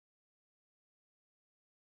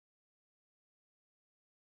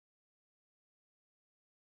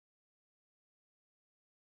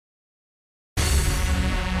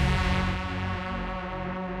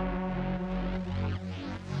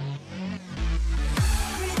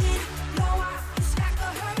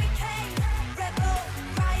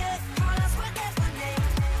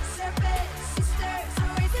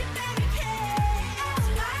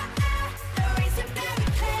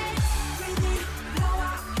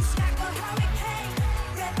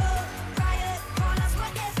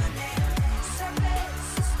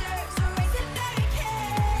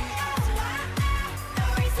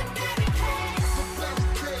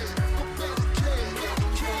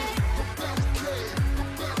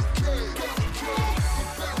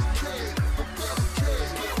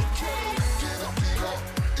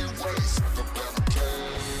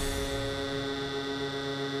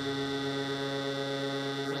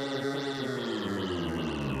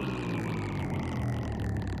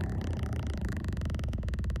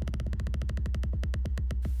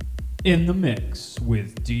In the mix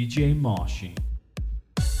with DJ Marshy.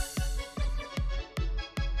 We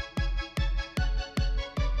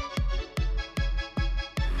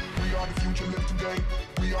are the future, live today.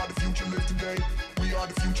 We are the future, live today. We are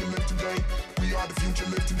the future, live today. We are the future,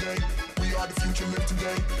 live today. We are the future, live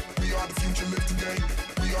today. We are the future, live today.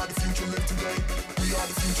 We are the future, live today. We are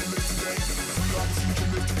the future, live today. We are the future,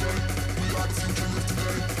 live today.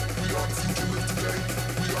 We are the future, live today.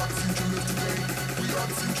 We are the future, live today. We are the future, live today. We are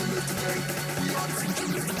the future, live today. We are the future,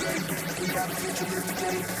 live today. We are the future, live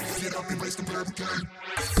today. Get up, embrace the barricade.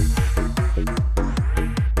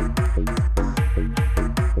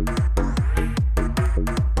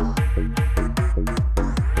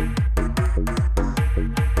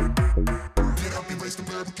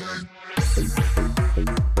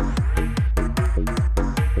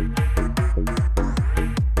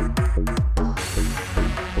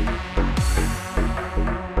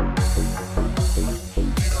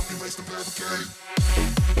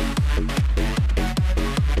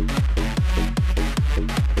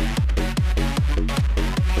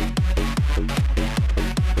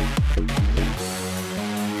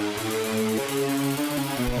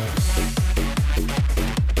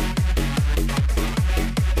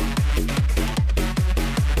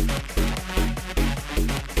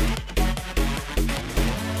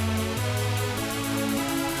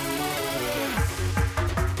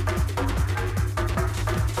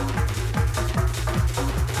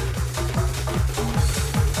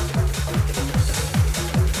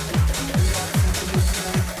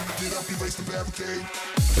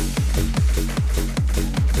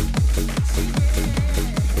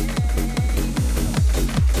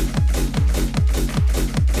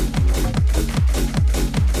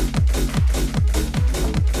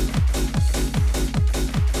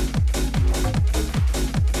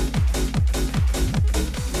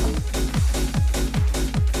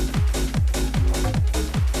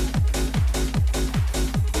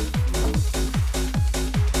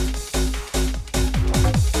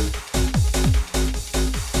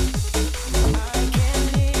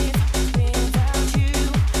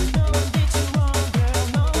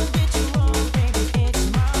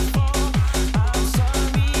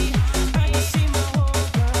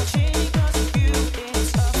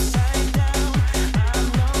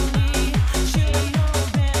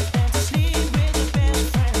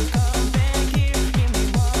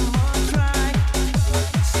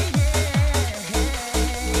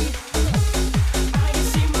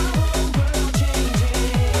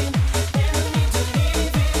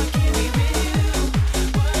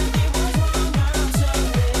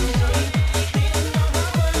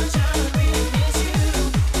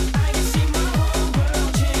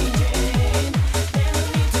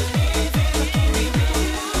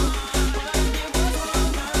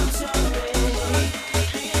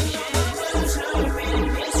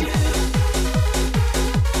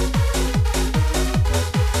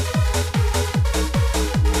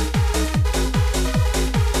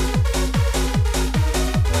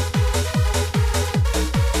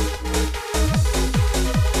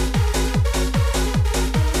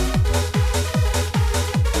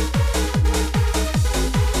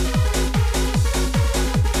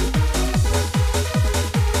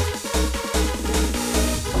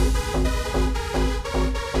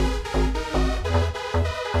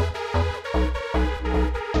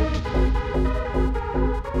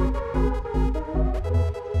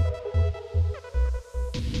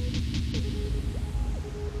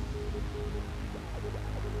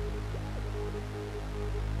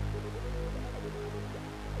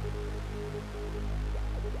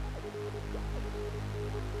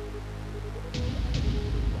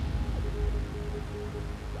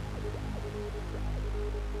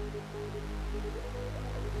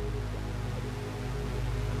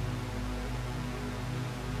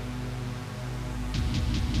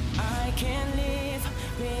 Can't live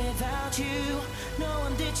without you. No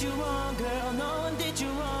one did you wrong, girl. No one did you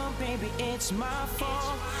wrong, baby. It's my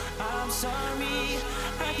fault. I'm sorry.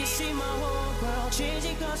 I can see my whole world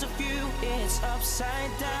changing cause of you. It's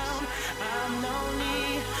upside down. I'm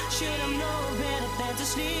lonely. Should have known better than to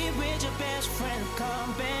sleep with your best friend.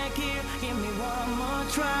 Come back here, give me one more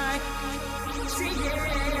try.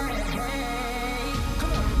 Yeah.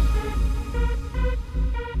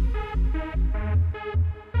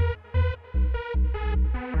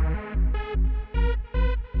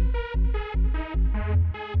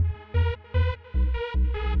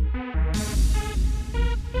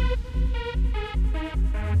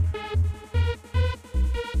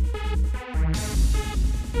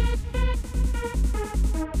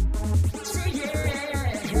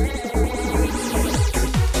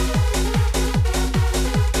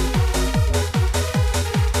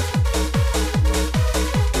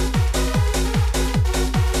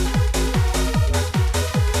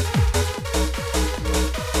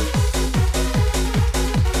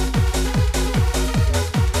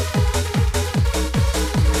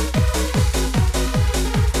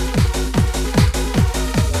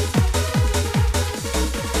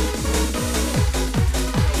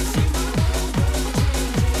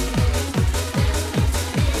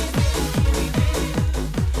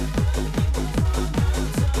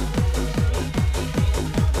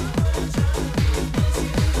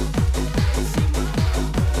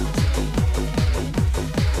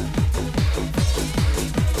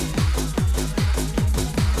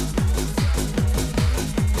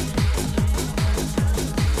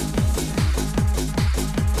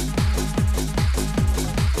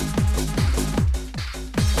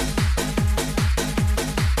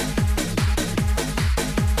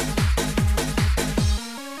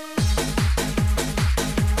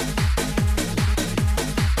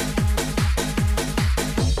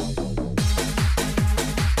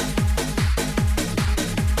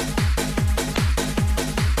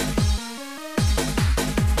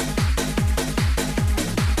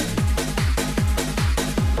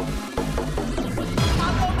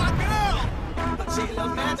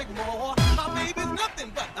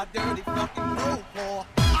 dirty fucking road whore.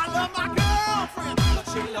 I love my girlfriend, but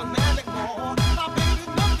she loves magic more. My baby's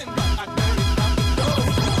nothing but a dirty fucking road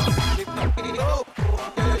whore. Dirty fucking road whore.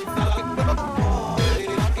 Dirty fucking road whore. Dirty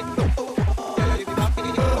fucking road whore. Dirty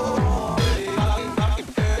fucking road whore. Dirty fucking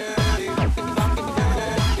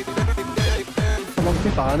Mag je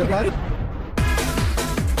banen blijven?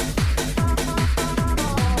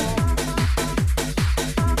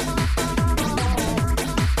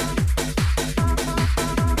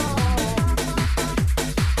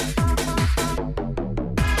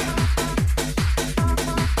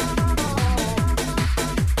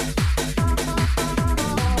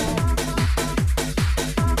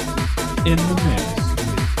 In the mix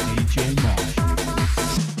with DJ Marshall.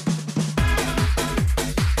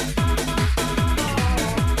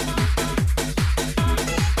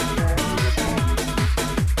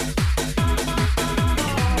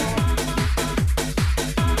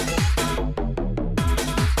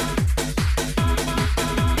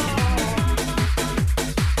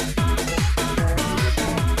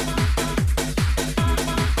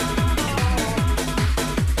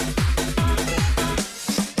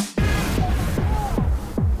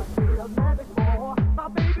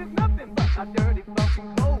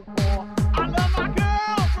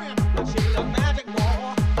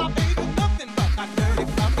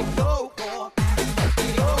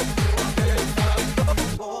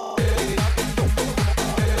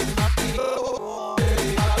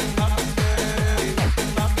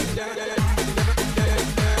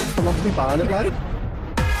 Mag je banen blijven?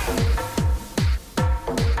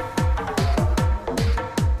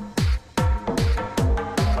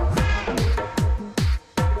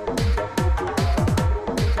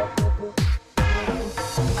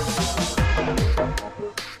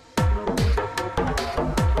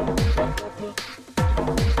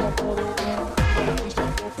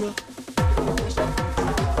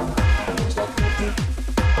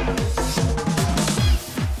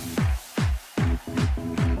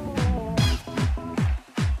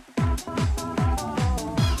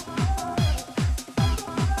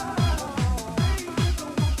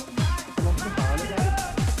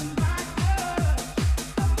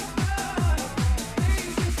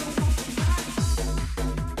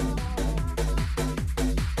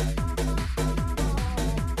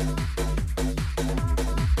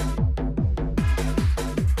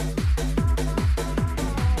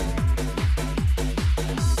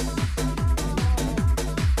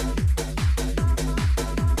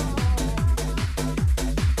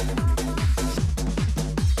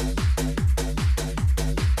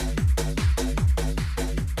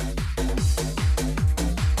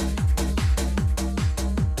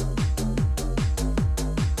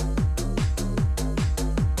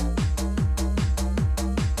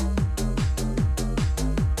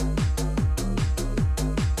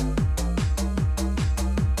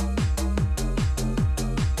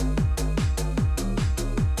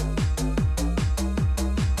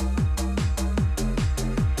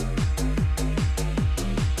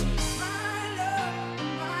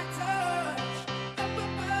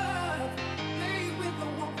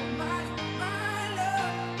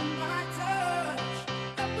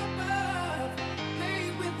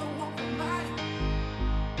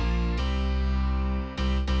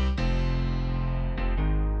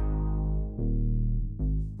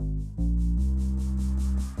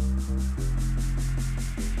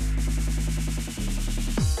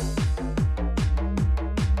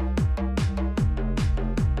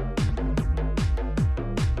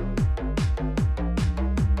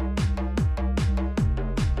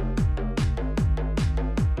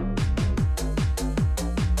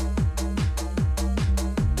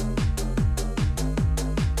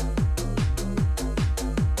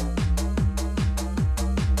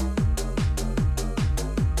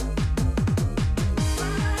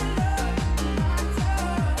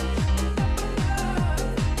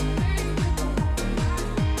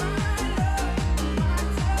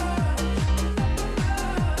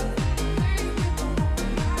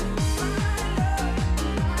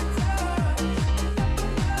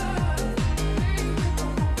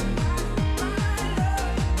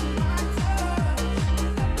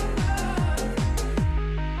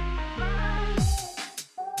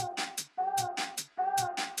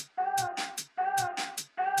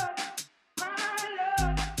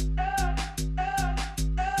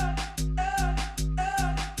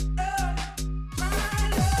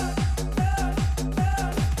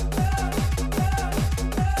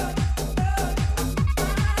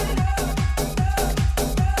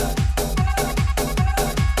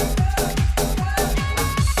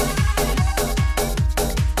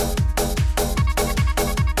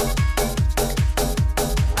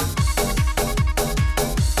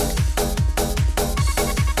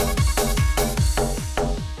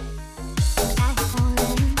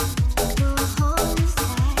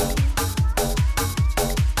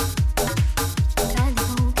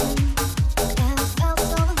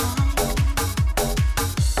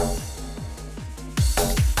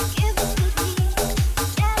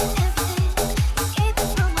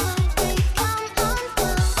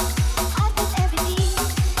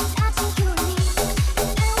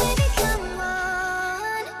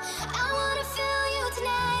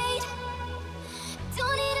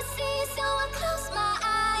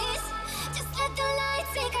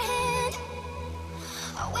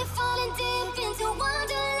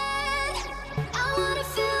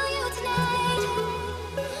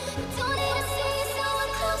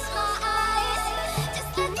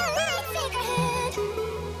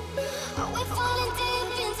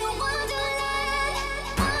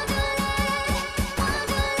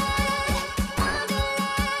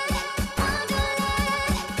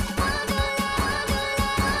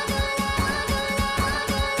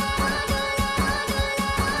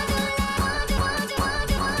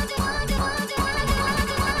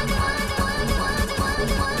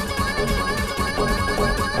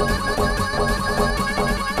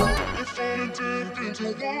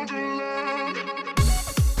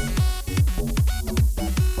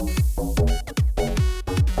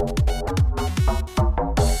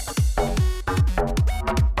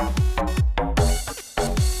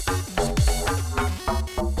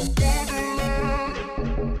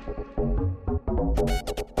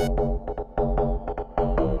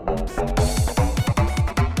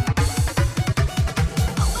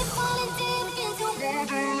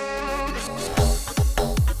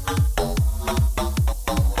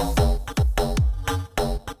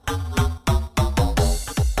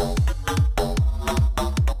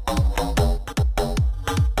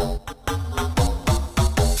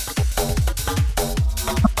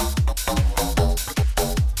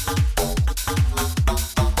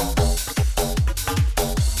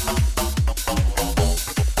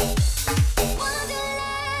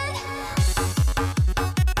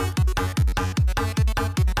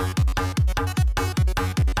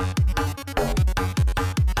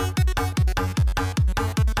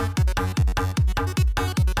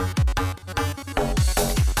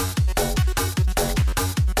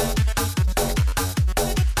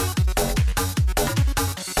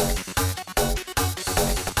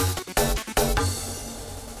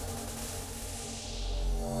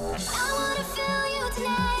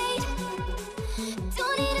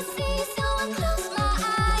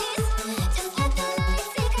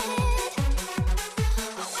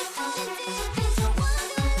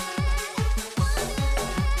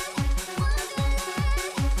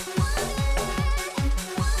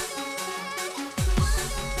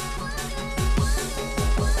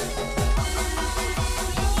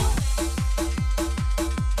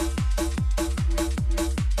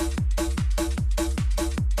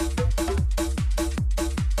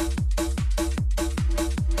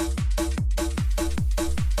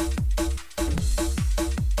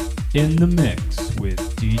 In the mix with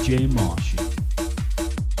DJ Moshi.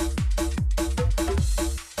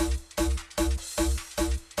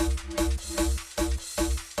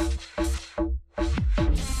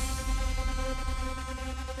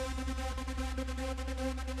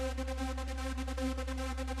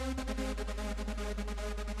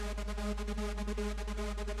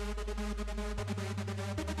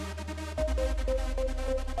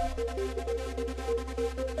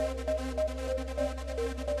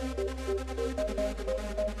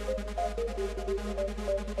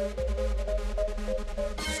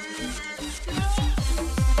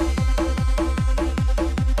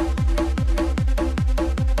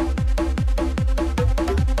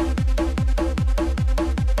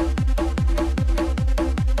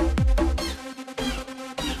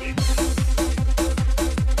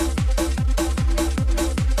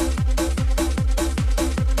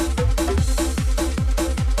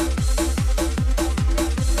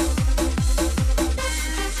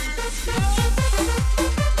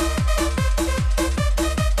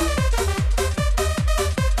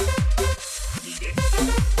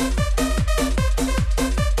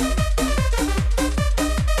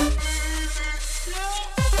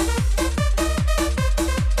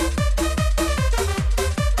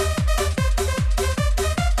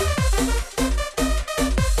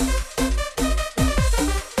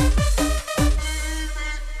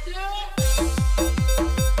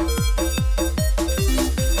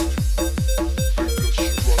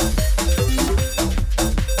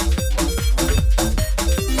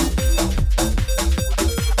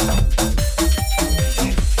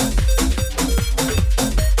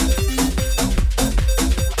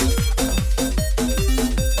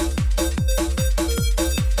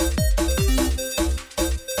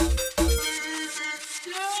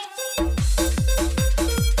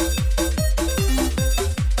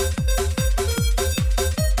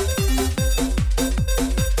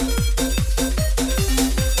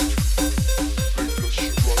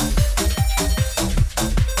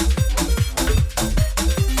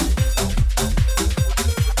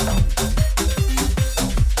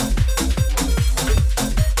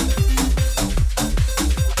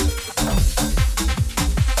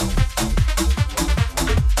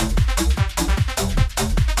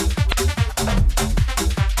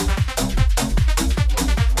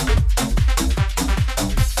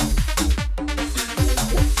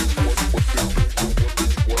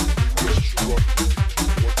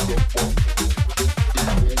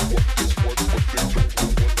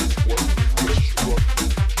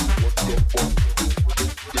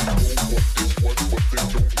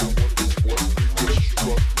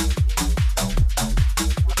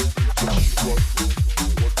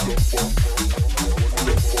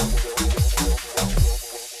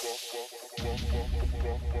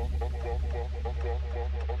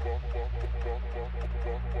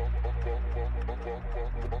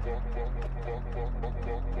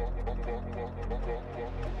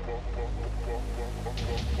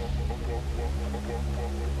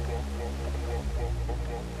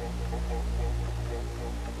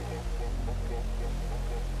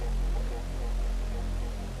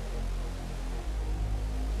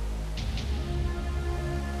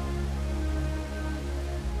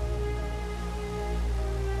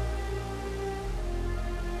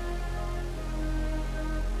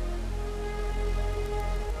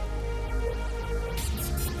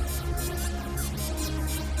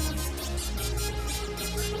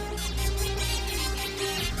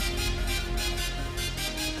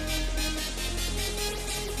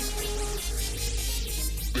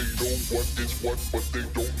 what is what, but they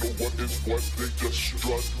don't know what is what, they just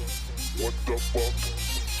strut. What the fuck?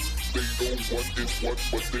 They know what is what,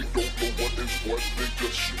 but they don't know what is what, they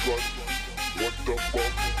just strut. What the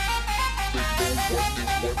fuck? They know what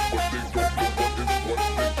is what, but they don't know what is what,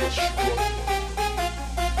 they just strut.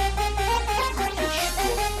 They just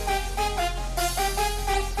strut.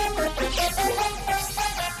 They just strut.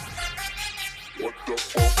 What the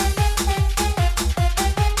fuck?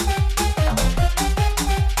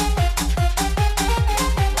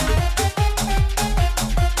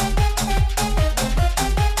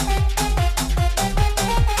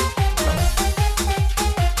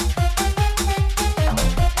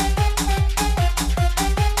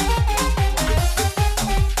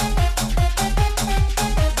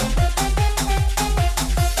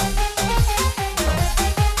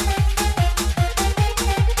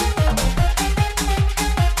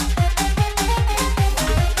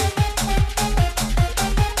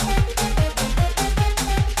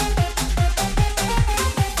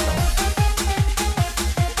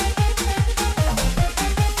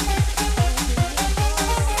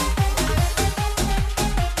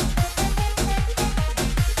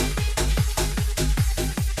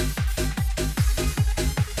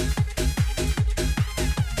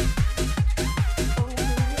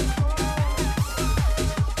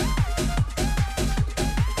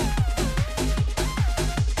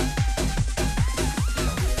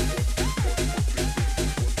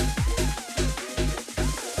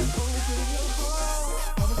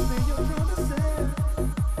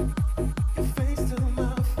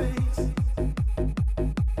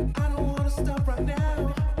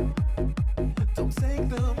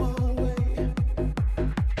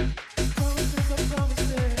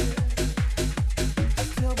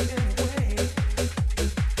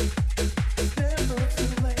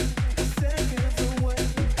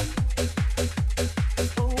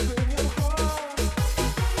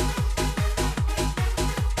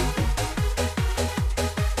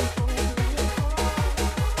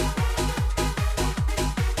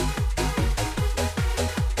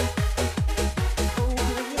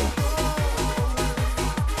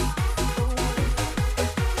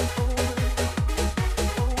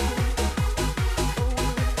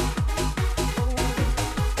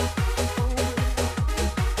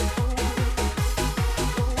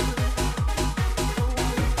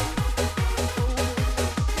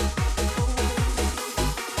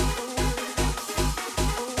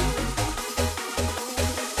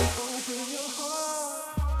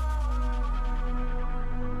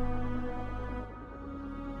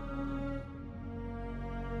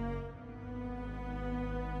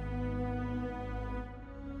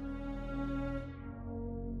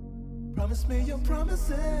 Promise me your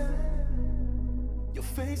promises, your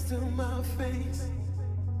face to my face.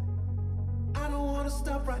 I don't wanna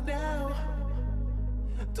stop right now.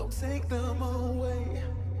 Don't take them away.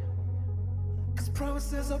 'Cause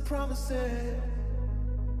promises are promises.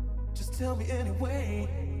 Just tell me anyway.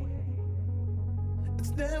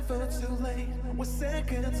 It's never too late. We're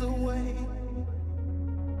seconds away.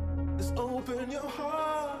 Just open your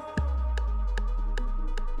heart.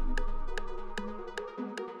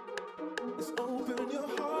 Just open your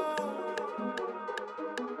heart.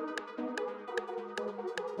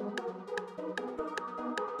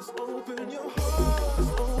 Just open your heart.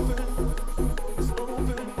 Just open. Just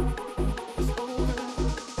open. Just open. Just open. Just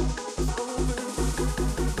open.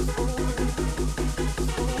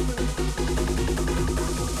 Just open.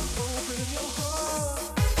 Open your heart.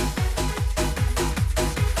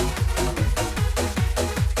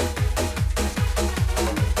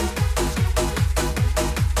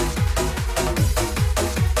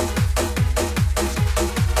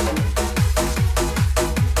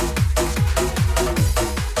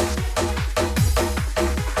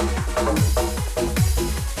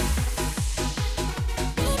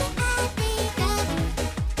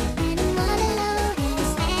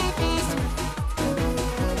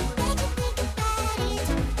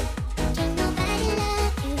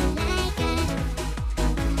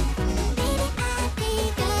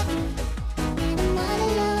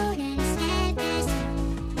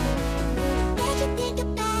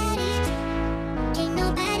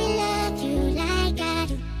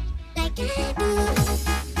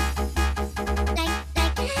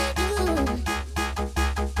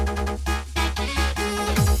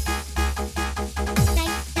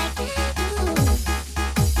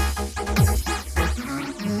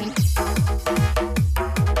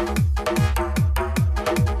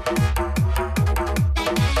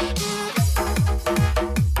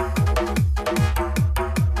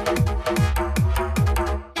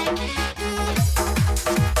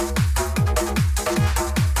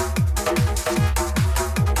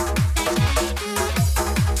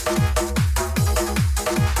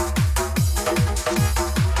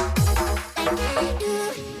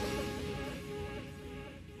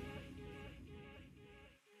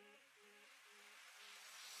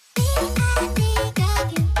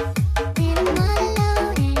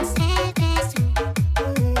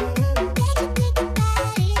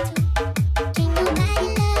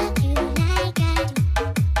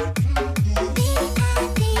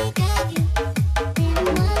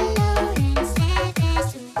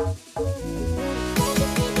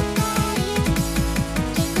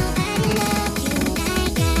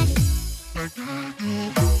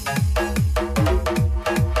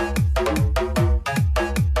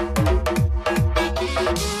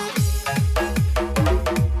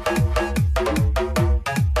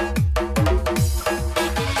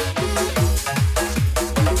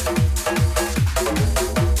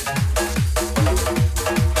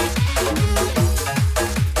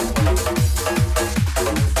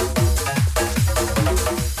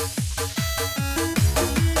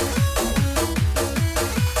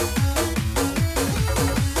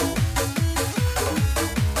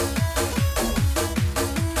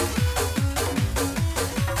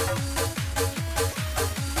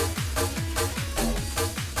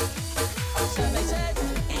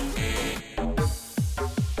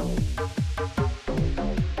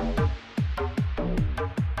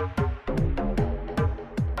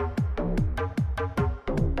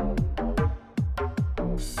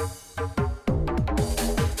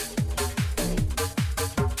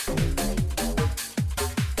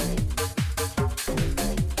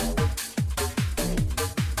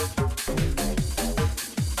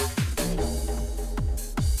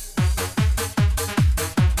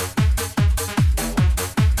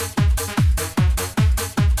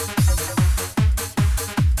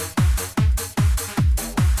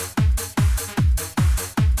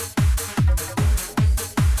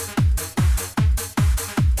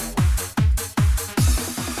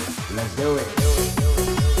 do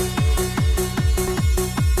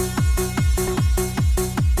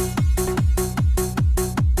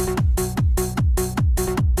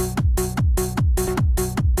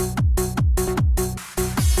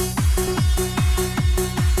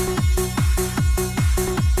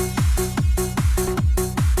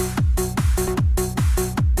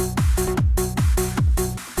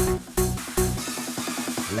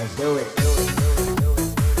it.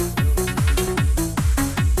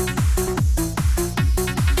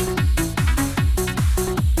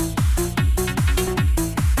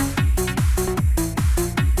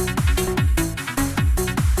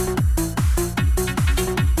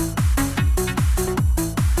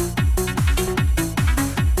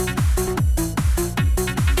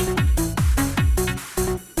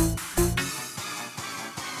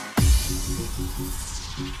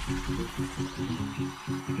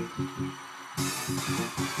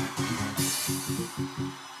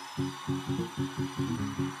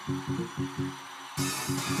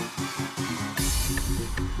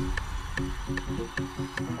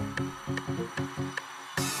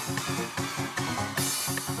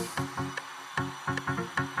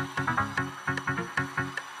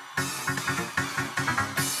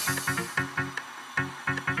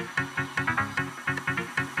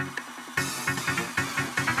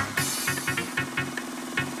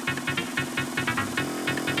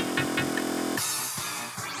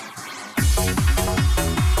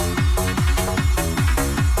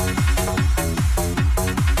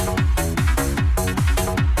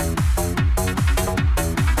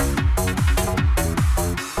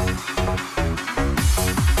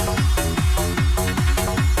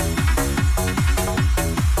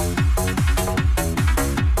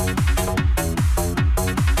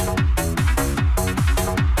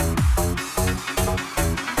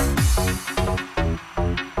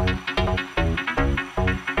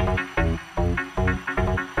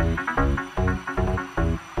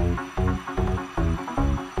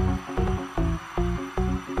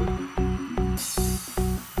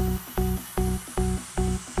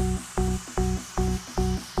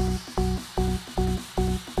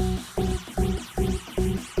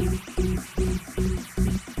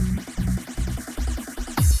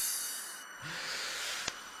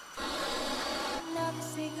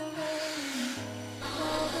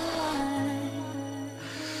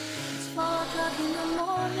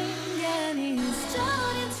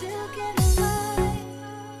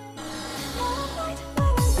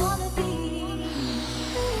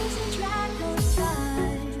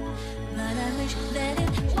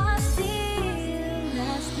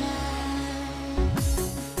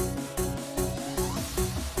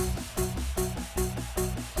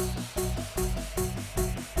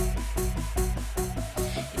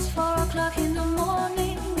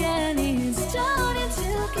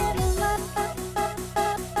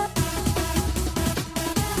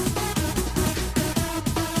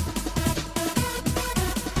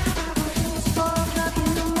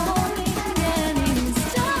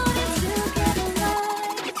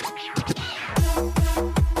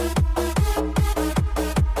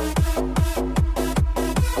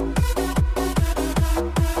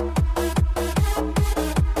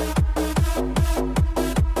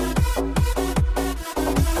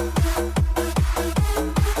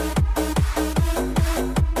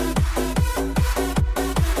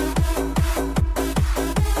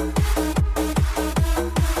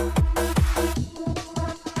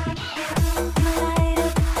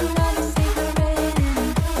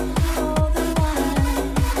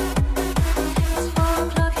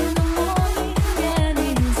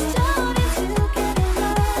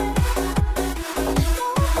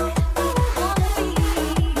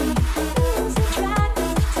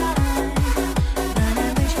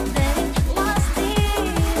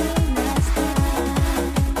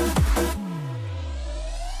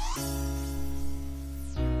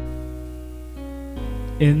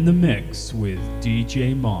 In the mix with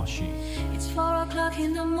DJ Mashi. It's 4 o'clock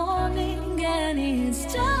in the morning and it's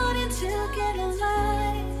starting to get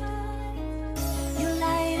light. You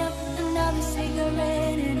light up another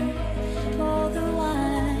cigarette and pour the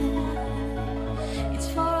wine. It's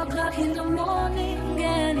 4 o'clock in the morning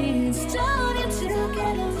and it's starting to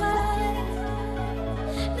get light.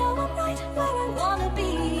 Now I'm right where I wanna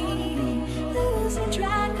be, losing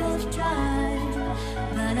track of time.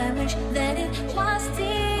 But I wish that it was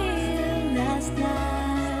still last night.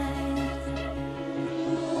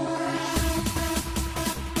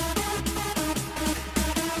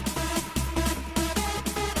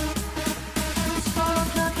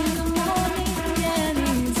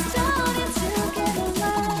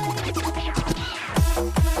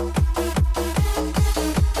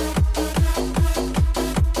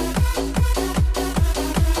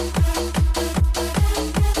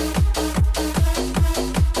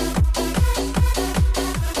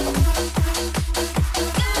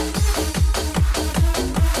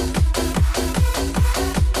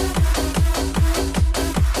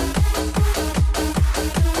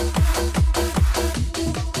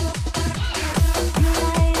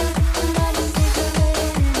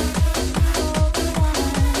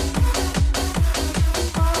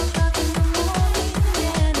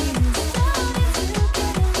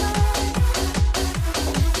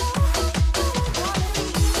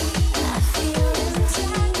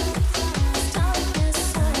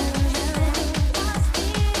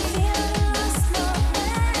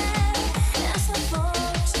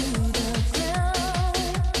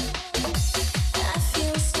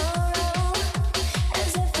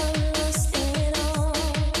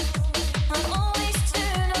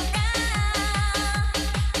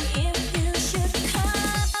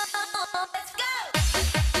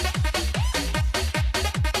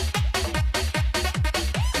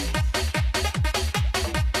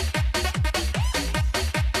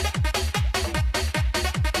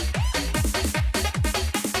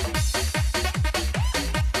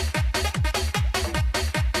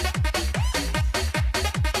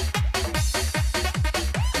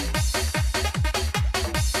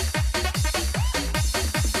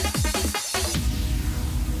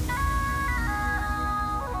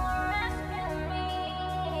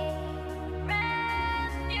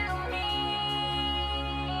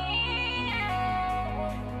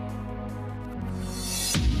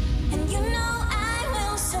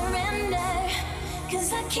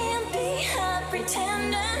 guess I can't be a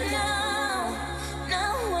pretender now.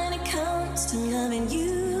 Now when it comes to loving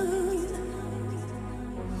you.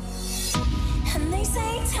 And they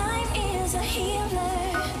say time is a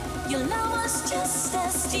healer. Your love was just a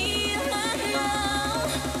stealer now.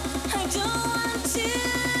 I don't want to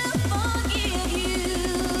forgive you.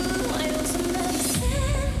 Why don't somebody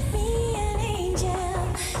send me an angel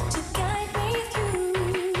to guide me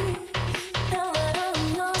through? Now that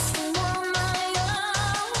I'm lost and on my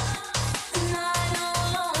own, and I no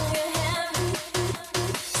longer have you.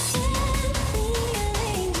 Send me an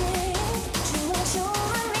angel to watch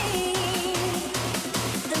over me.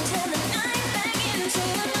 Then turn the night back into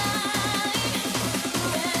the light.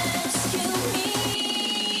 Rescue me.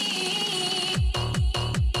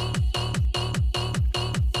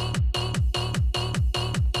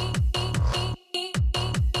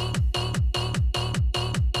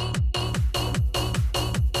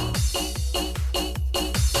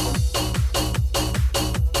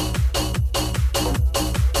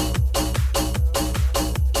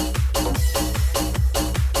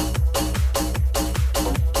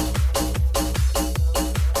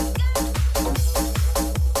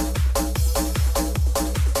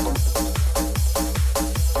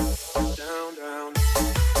 Down, down.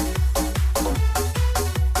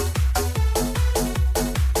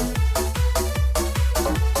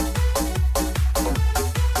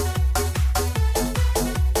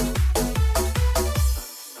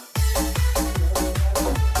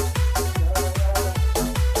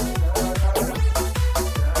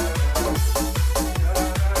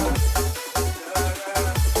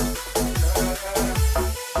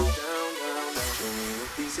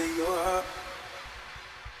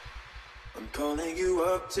 I'm calling you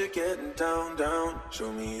up to getting down, down.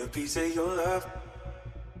 Show me a piece of your love.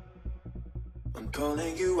 I'm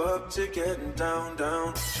calling you up to getting down,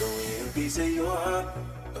 down. Show me a piece of your heart,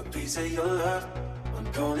 a piece of your love.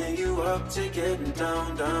 I'm calling you up to getting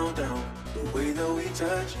down, down, down. The way that we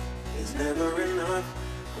touch is never enough.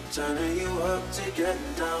 I'm turning you up to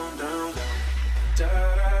getting down, down,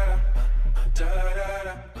 down. Da da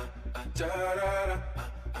da da da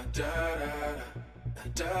da da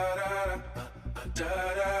da da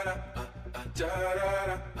da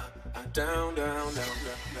down, down, down,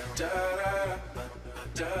 da da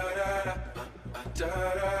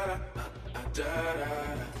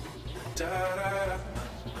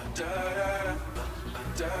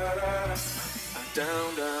down,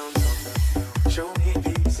 down. Show me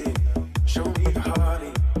pieces, show me the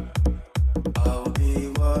heartache. I'll be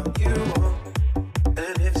what you want,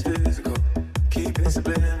 and it's physical. Keep it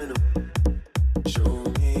subliminal. Show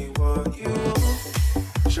me what you want.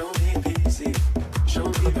 Show me pieces, show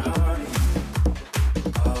me the heartache.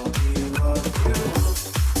 I'll be what you want,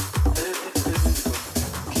 and it's physical.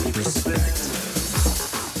 Keep it subliminal.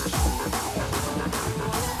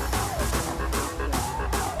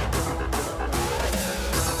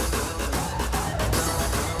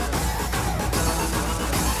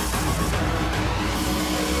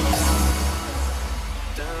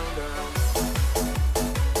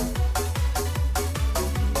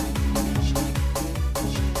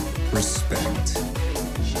 Respect.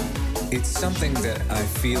 It's something that I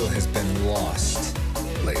feel has been lost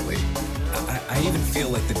lately. I even feel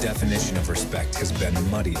like the definition of respect has been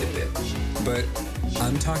muddied a bit. But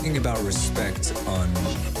I'm talking about respect on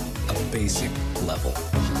a basic level.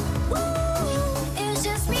 It's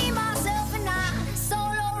just me, myself, and I.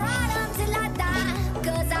 Solo ride until I die.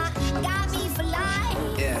 'Cause I got me for life.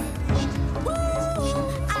 Yeah.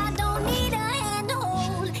 I don't need a hand to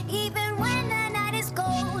hold. Even when the night is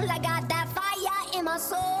cold, I got that fire in my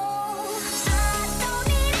soul. I don't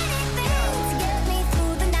need anything to get me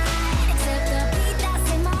through the night, except the beat that's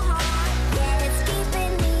in my heart. Yeah, it's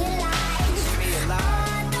keeping me alive.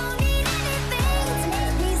 I don't need anything to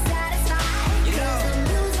make me satisfied. 'Cause the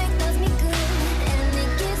music does me good, and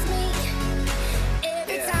it gives me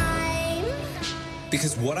every time.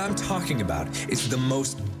 Because what I'm talking about is the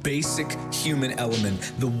most basic human element,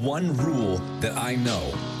 the one rule that I know.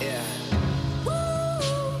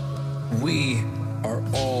 Woo! We are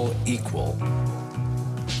all equal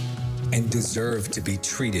and deserve to be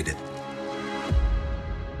treated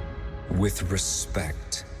with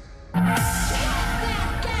respect.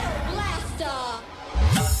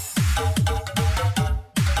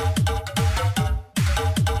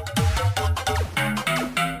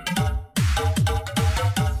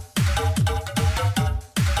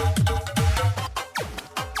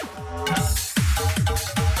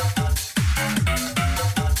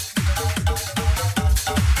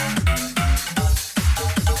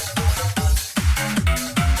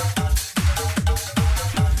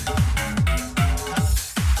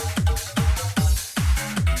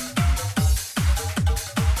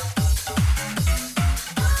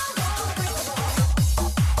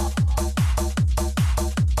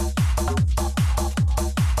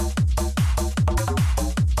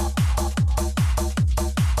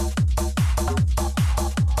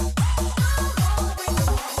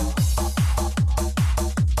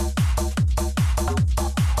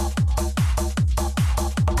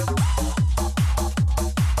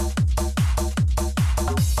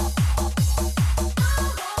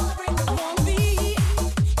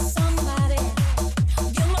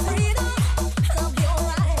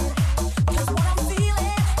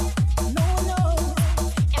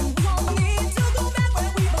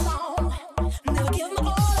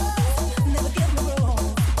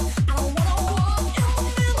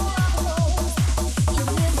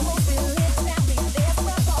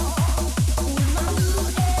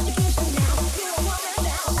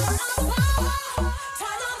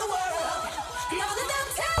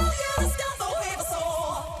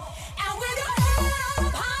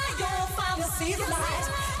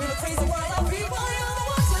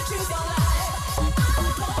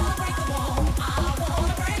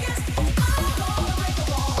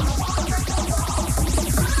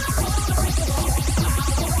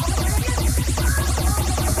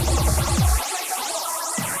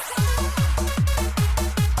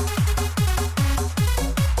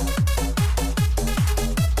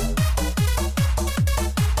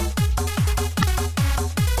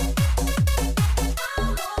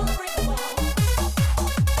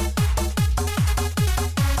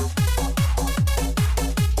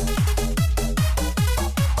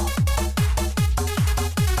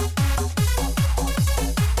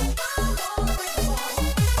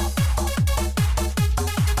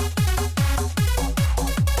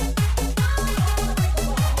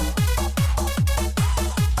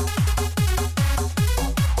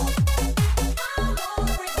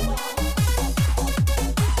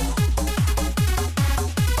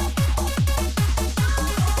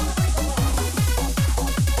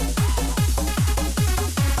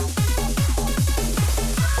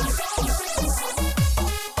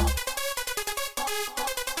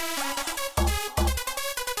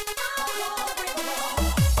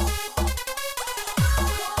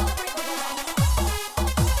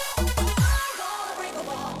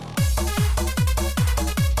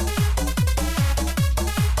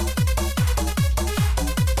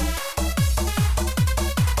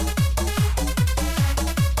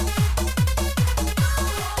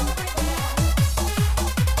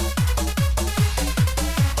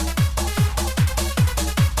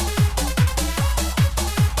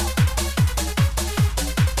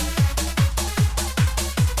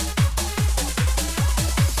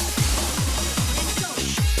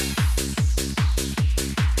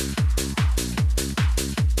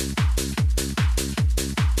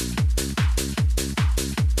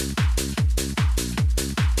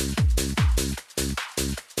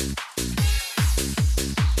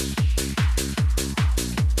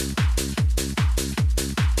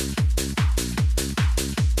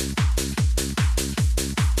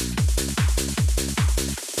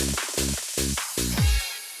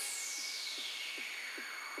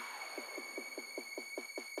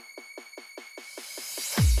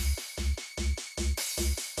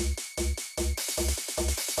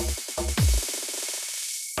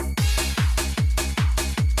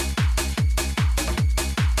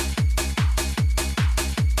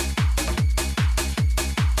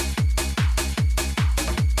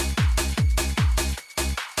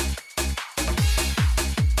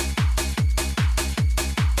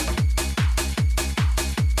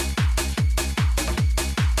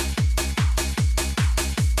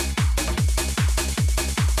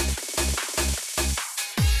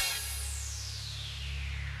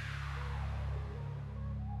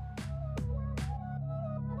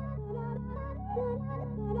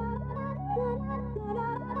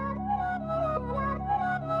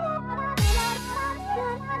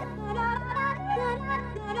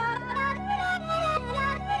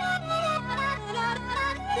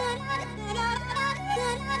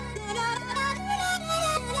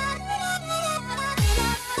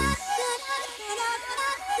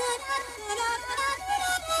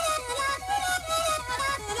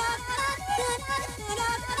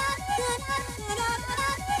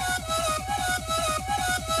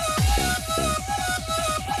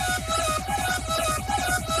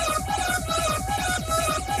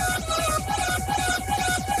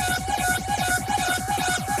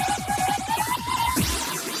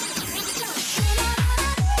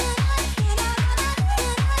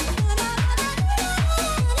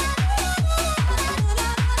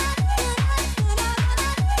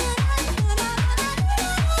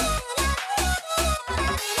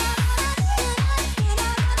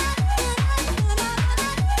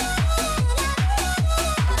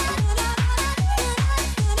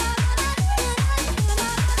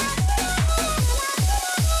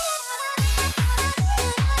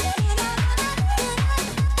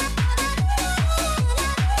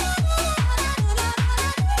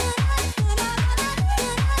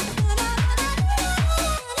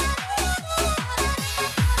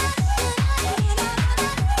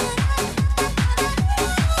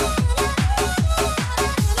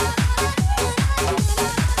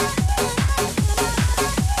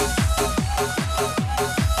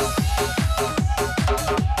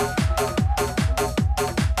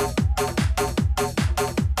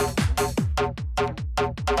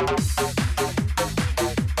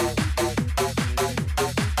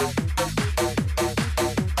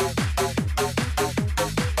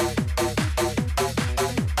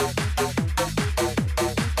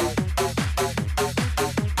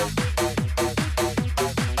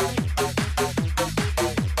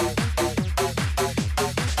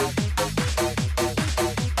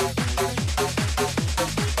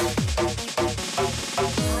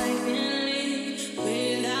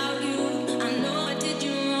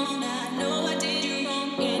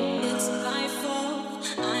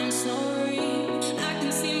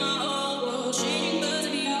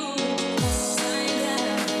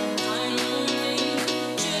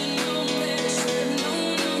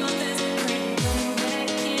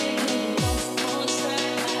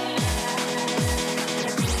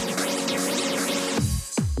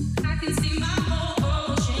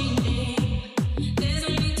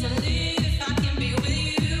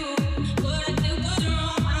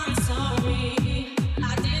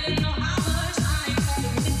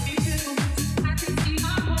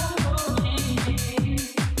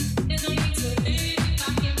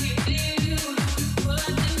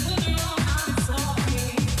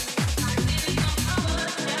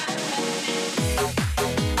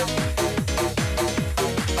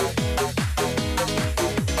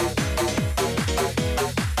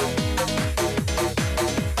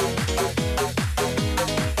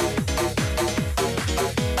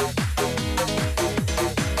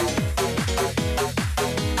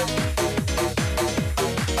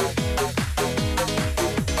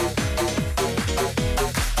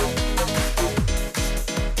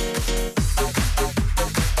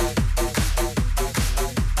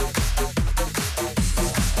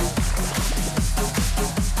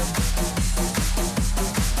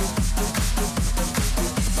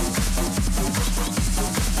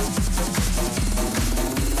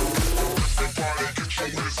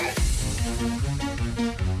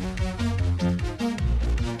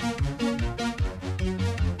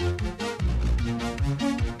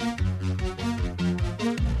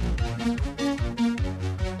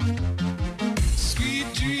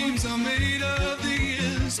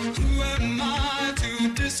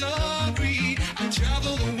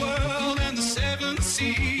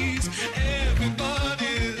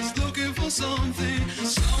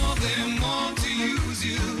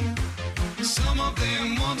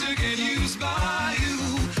 by you.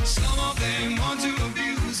 Some of them want to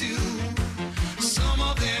abuse you. Some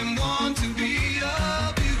of them want to be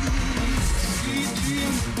abused. Sweet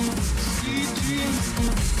dreams, sweet dreams,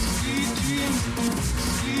 sweet dreams,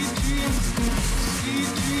 sweet dreams,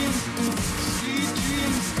 sweet dreams, sweet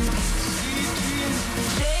dreams, sweet dreams.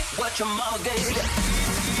 Take what your mama gave you.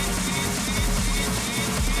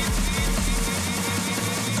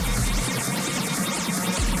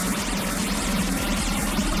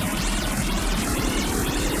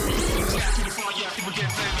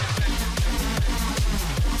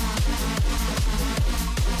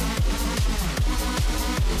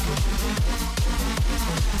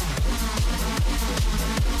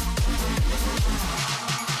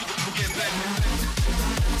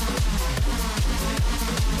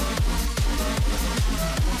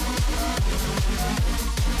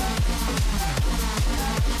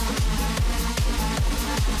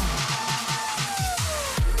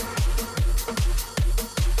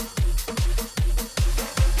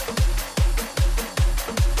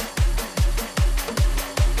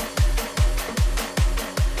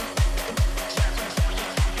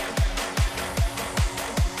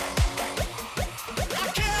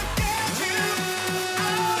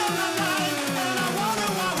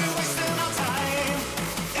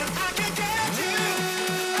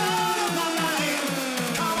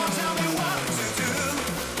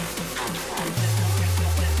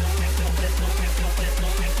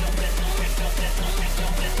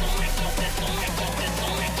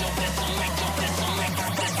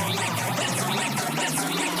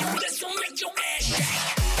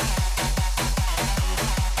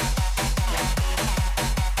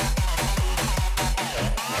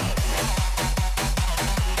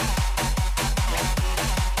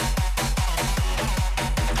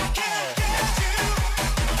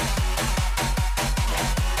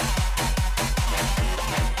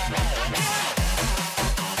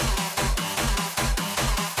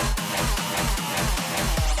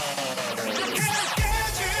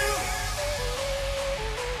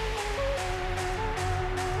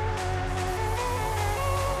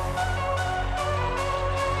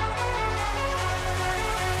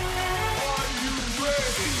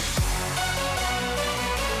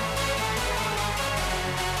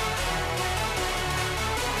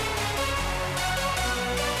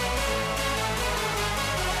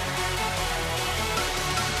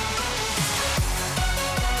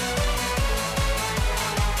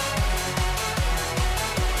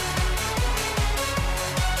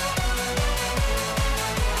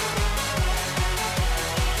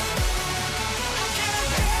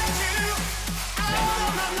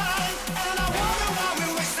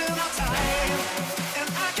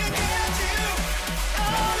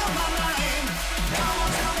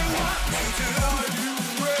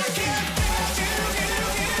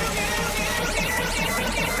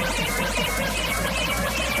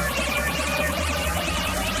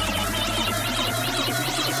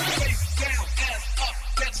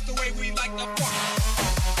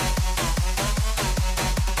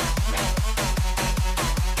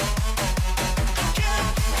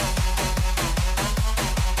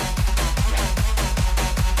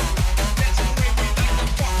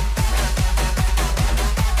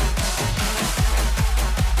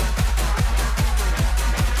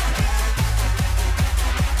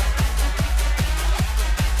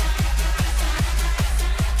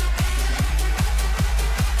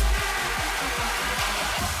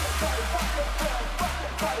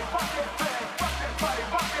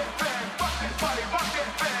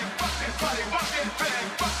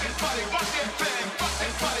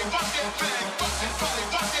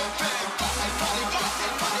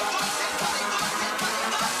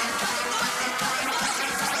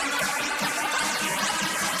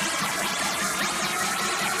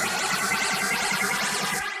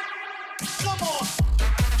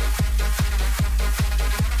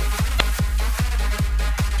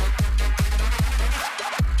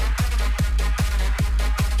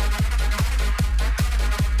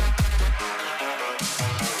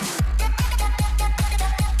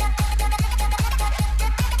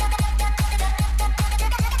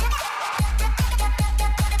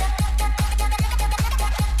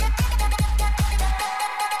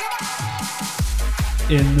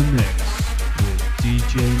 In the mix with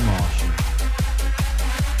DJ Marshall.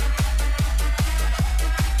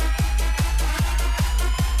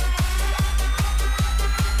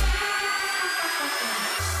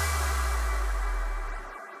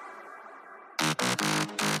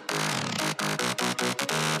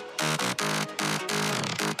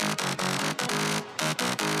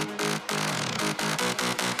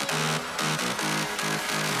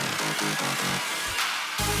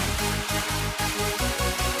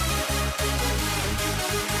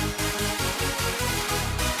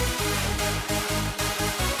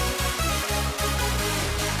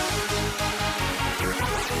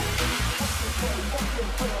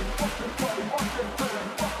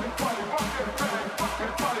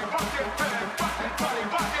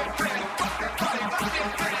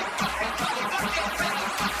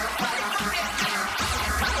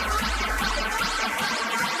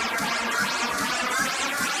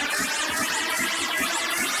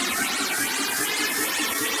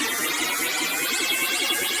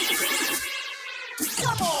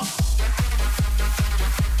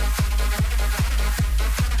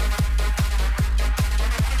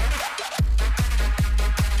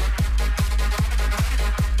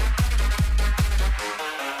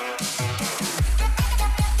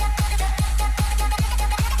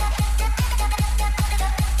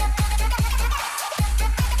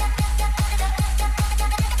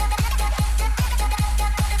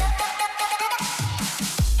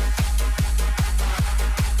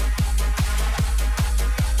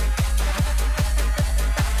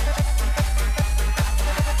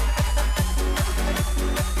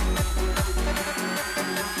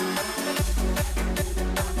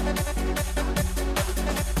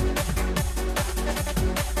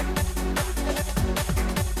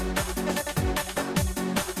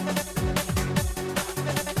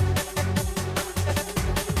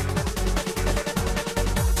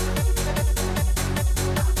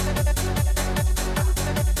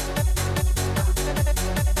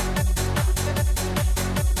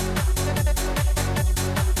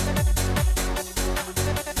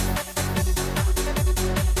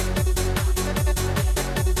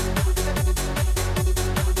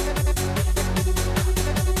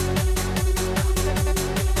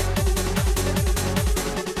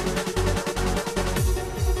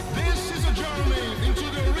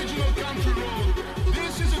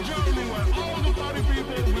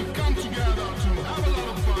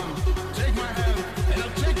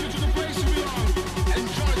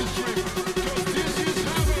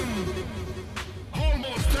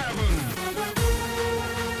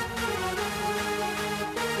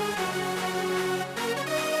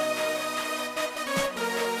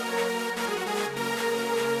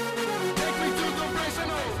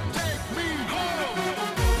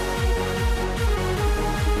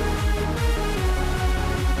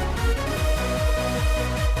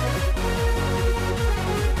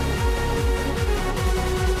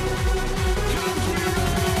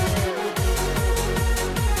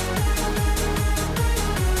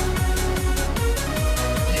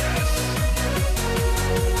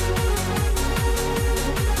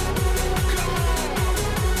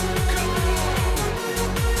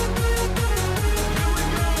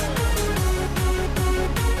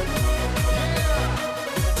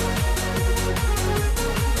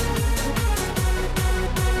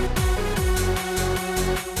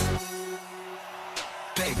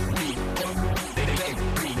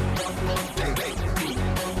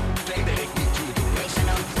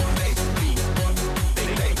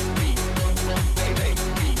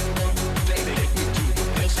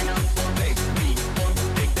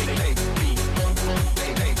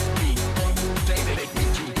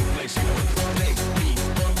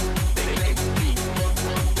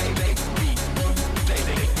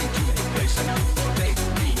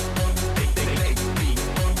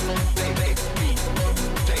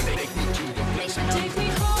 take me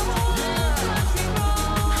home.